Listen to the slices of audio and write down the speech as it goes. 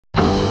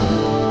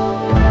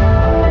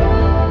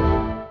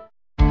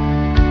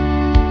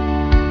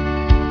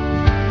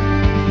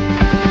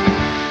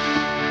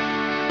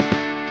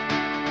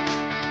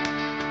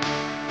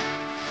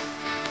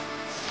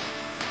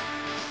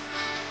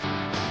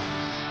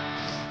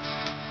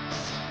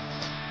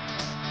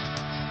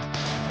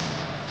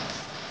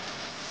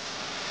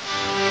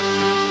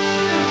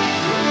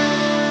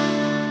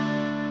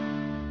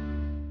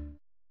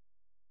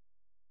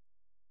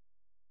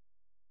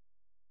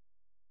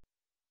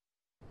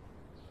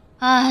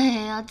哎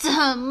呀，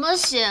怎么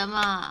写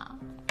嘛？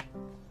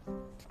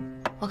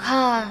我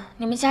看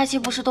你们假期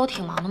不是都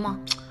挺忙的吗？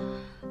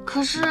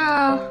可是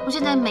我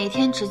现在每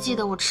天只记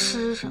得我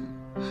吃什么。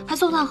排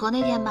松饭盒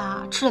那天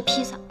吧，吃了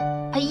披萨；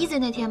排 easy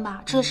那天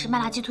吧，吃的是麦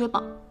辣鸡腿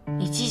堡。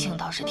你记性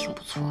倒是挺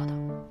不错的。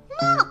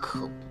那可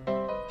不。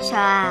小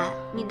爱，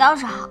你倒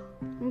是好，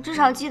你至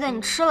少记得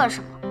你吃了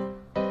什么。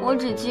我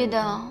只记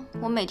得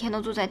我每天都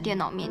坐在电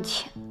脑面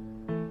前，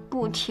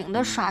不停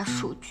地刷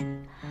数据。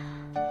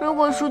如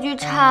果数据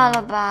差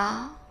了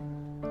吧，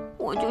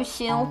我就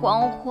心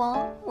慌慌。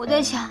我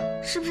在想，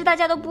是不是大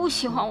家都不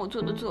喜欢我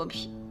做的作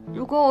品？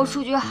如果我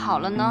数据好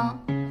了呢，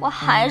我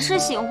还是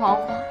心慌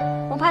慌。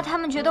我怕他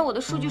们觉得我的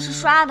数据是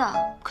刷的。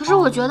可是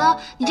我觉得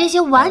你这些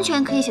完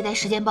全可以写在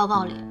时间报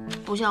告里，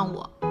不像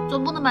我，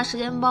总不能把时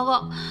间报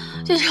告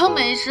写成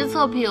美食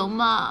测评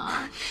嘛。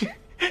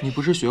你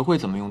不是学会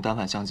怎么用单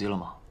反相机了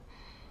吗？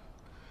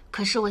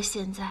可是我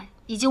现在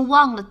已经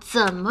忘了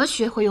怎么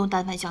学会用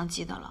单反相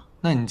机的了。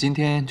那你今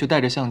天就带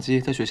着相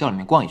机在学校里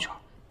面逛一圈，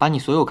把你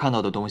所有看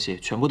到的东西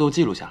全部都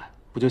记录下来，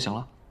不就行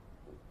了？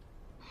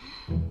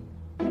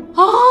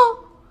哦，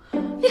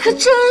你可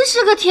真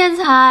是个天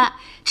才！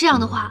这样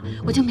的话，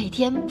我就每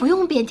天不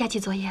用编假期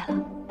作业了。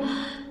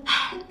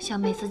唉，像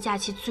每次假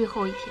期最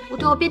后一天，我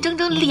都要编整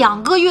整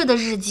2个月的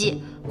日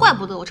记，怪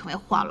不得我成为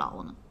话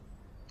痨呢。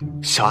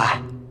小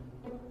爱，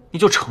你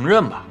就承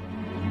认吧，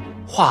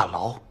话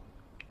痨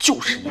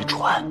就是遗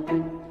传，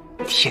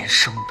天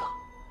生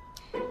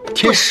的，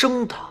天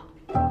生的。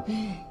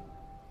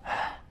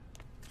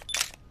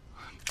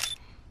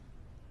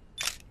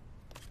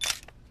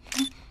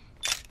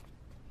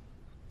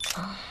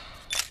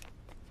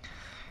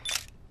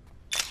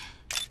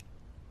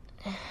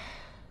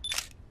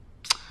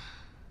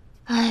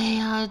哎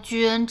呀，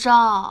居恩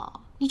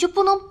照，你就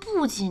不能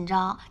不紧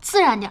张，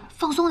自然点，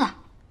放松点。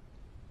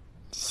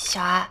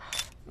小爱，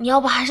你要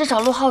不还是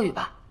找陆浩宇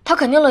吧，他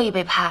肯定乐意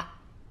被拍。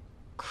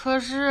可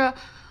是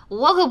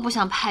我可不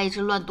想拍一只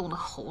乱动的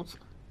猴子。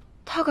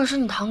他可是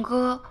你堂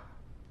哥。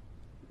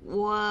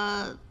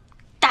我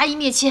大义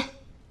灭亲。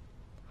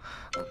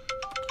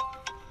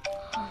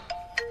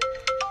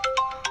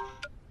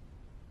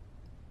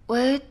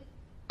喂，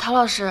陶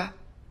老师。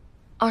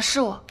哦，是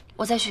我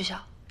在学校。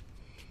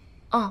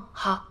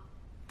好。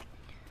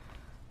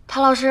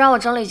陶老师让我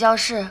整理教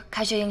室，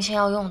开学迎新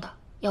要用的，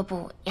要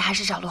不你还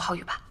是找陆浩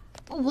宇吧。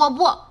我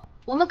不，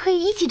我们可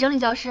以一起整理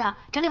教室啊，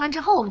整理完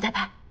之后我们再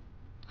拍。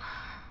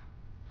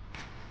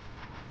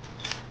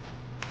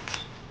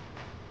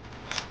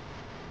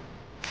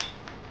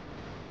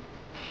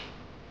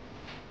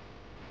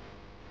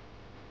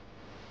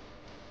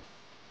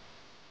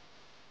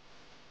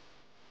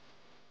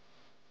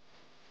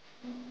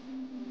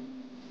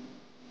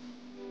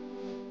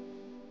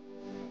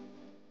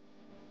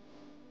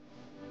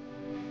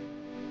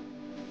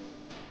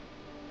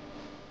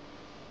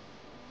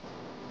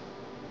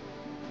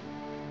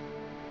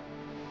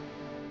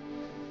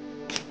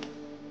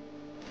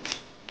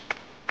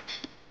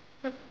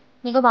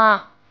你干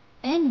嘛？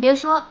哎，你别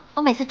说，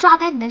我每次抓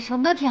拍你的时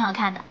候都挺好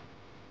看的。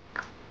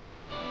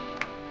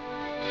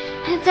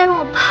哎，再让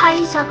我拍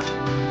一下。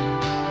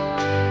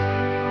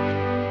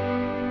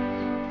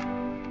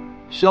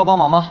需要帮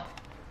忙吗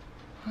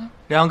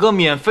？2个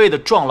免费的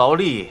壮劳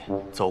力，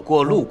走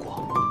过路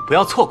过，不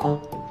要错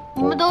过。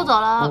你们都走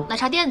了，奶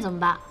茶店怎么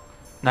办？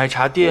奶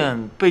茶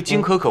店被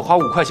金可可花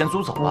5块钱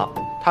租走了。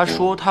她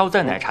说她要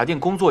在奶茶店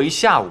工作1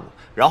下午，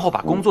然后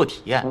把工作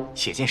体验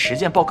写进实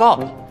践报告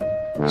里。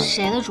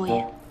谁的主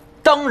意？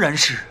当然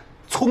是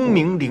聪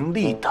明伶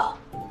俐的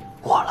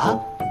我了。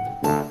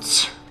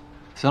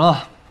行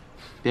了，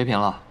别贫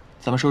了，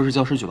咱们收拾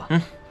教室去吧。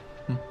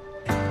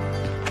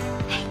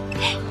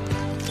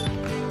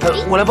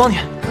我来帮你。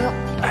不用。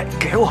哎，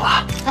给我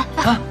吧。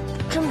来，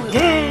真不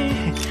用。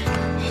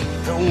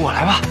我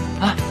来吧。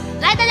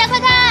来，大家快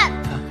看！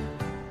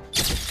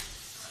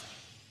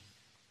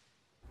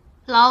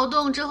劳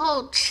动之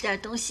后吃点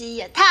东西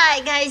也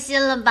太开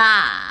心了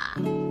吧！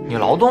你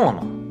劳动了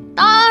吗？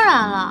当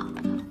然了，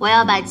我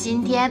要把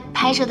今天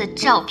拍摄的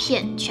照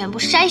片全部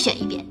筛选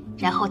一遍，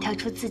然后挑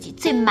出自己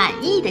最满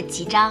意的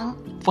几张。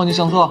放进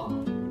相册？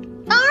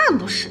当然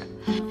不是，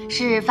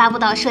是发布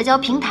到社交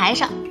平台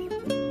上。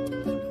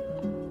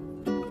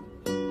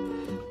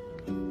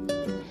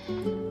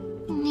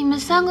你们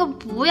3个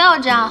不要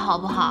这样好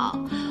不好？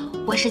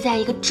我是在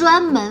一个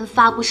专门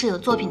发布摄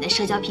影作品的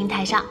社交平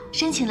台上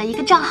申请了一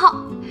个账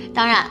号，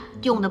当然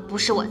用的不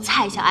是我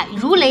蔡小爱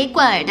如雷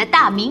贯耳的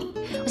大名，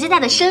我现在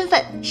的身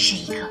份是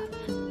一个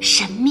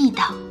神秘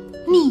的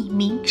匿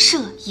名摄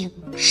影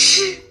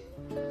师。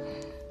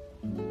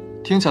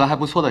听起来还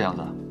不错的样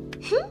子。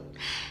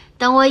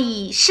等我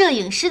以摄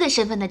影师的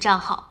身份的账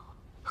号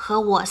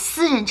和我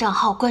私人账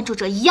号关注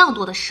者一样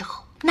多的时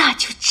候，那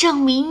就证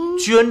明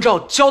居恩照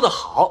教得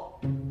好。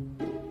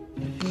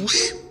不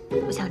是，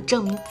我想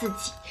证明自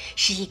己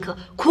是一个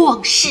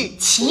旷世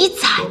奇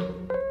才。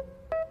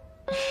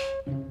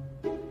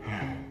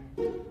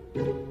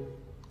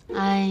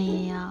哎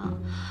呀，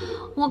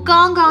我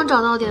刚刚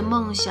找到点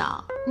梦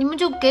想，你们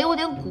就给我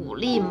点鼓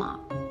励嘛。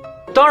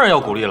当然要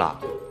鼓励了，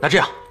那这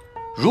样，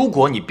如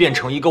果你变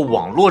成一个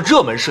网络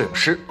热门摄影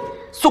师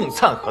宋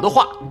灿和的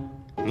话，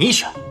你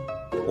选，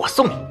我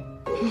送你。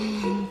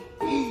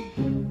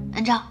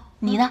安照，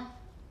你呢？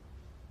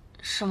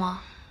是吗？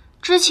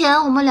之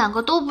前我们两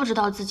个都不知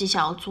道自己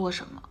想要做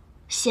什么，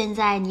现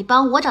在你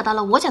帮我找到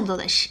了我想做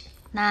的事，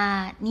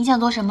那你想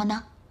做什么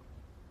呢？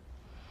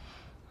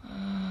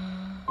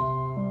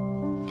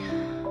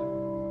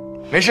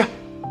没事，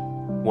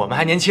我们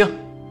还年轻，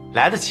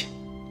来得及。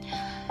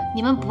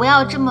你们不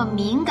要这么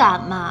敏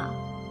感嘛！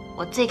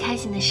我最开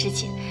心的事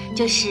情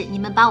就是你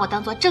们把我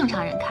当做正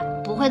常人看，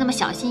不会那么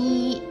小心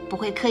翼翼，不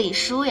会刻意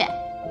疏远。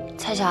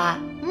蔡小爱，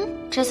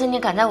这次你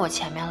赶在我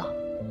前面了，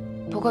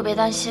不过别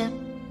担心，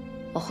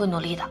我会努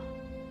力的。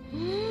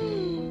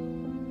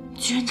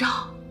居然照，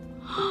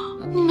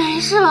你没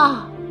事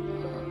了？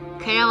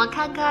可让我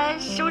看看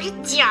是不是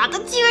假的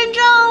居然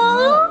照。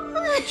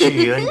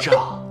居然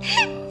照，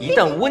一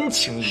旦温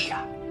情一点，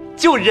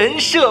就人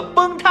设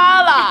崩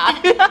塌了。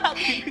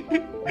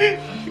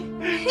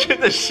真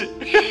的是，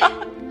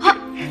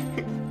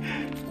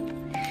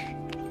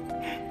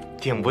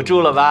顶不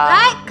住了吧？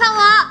来看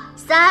我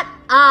，3、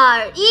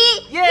2、1，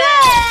耶！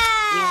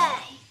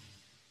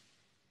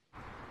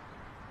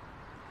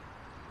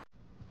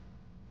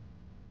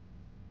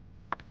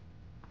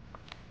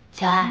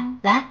小爱，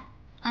来。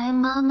哎呀，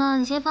妈妈，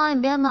你先放一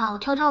边吧，我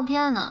挑照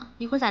片呢，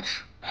一会儿再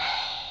吃。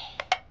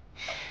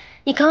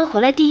你刚回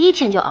来第一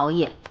天就熬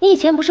夜，你以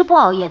前不是不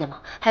熬夜的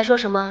吗？还说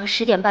什么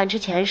10点半之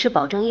前是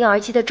保证婴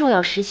儿期的重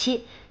要时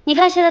期，你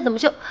看现在怎么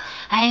就……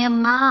哎呀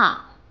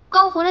妈，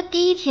刚回来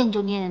第一天你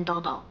就念念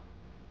叨叨。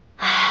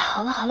哎，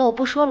好了好了，我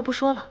不说了不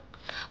说了。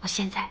我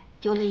现在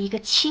有了一个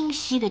清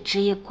晰的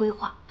职业规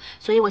划，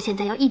所以我现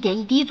在要一点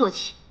一滴做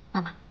起。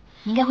妈妈，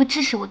你应该会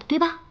支持我的，对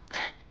吧？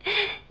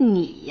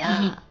你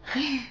呀，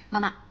妈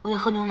妈，我得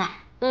喝牛奶。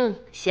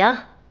行。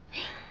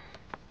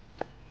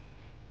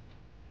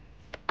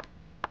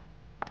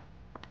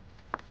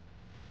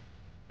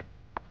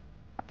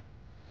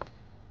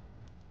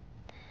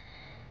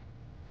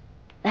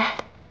来，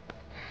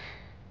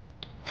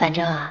反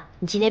正啊，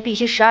你今天必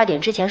须12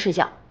点之前睡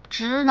觉。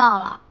知道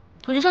了，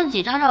可是剩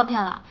几张照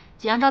片了？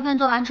几张照片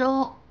做完之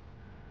后，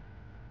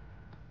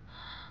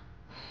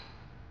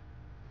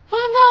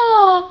完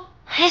蛋了！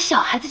哎，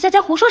小孩子家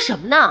家胡说什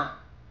么呢？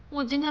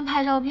我今天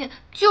拍照片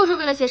就是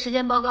为了写实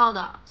践报告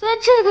的，现在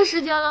这个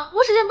时间了，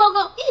我实践报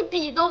告一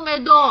笔都没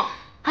动。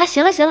啊，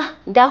行了行了，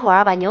你待会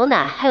儿把牛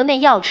奶还有那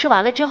药吃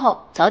完了之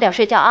后，早点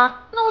睡觉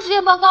啊。那我实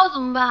践报告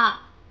怎么办？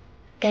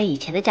跟以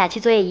前的假期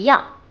作业一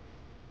样。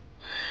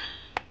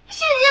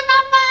谢谢妈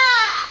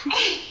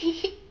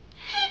妈。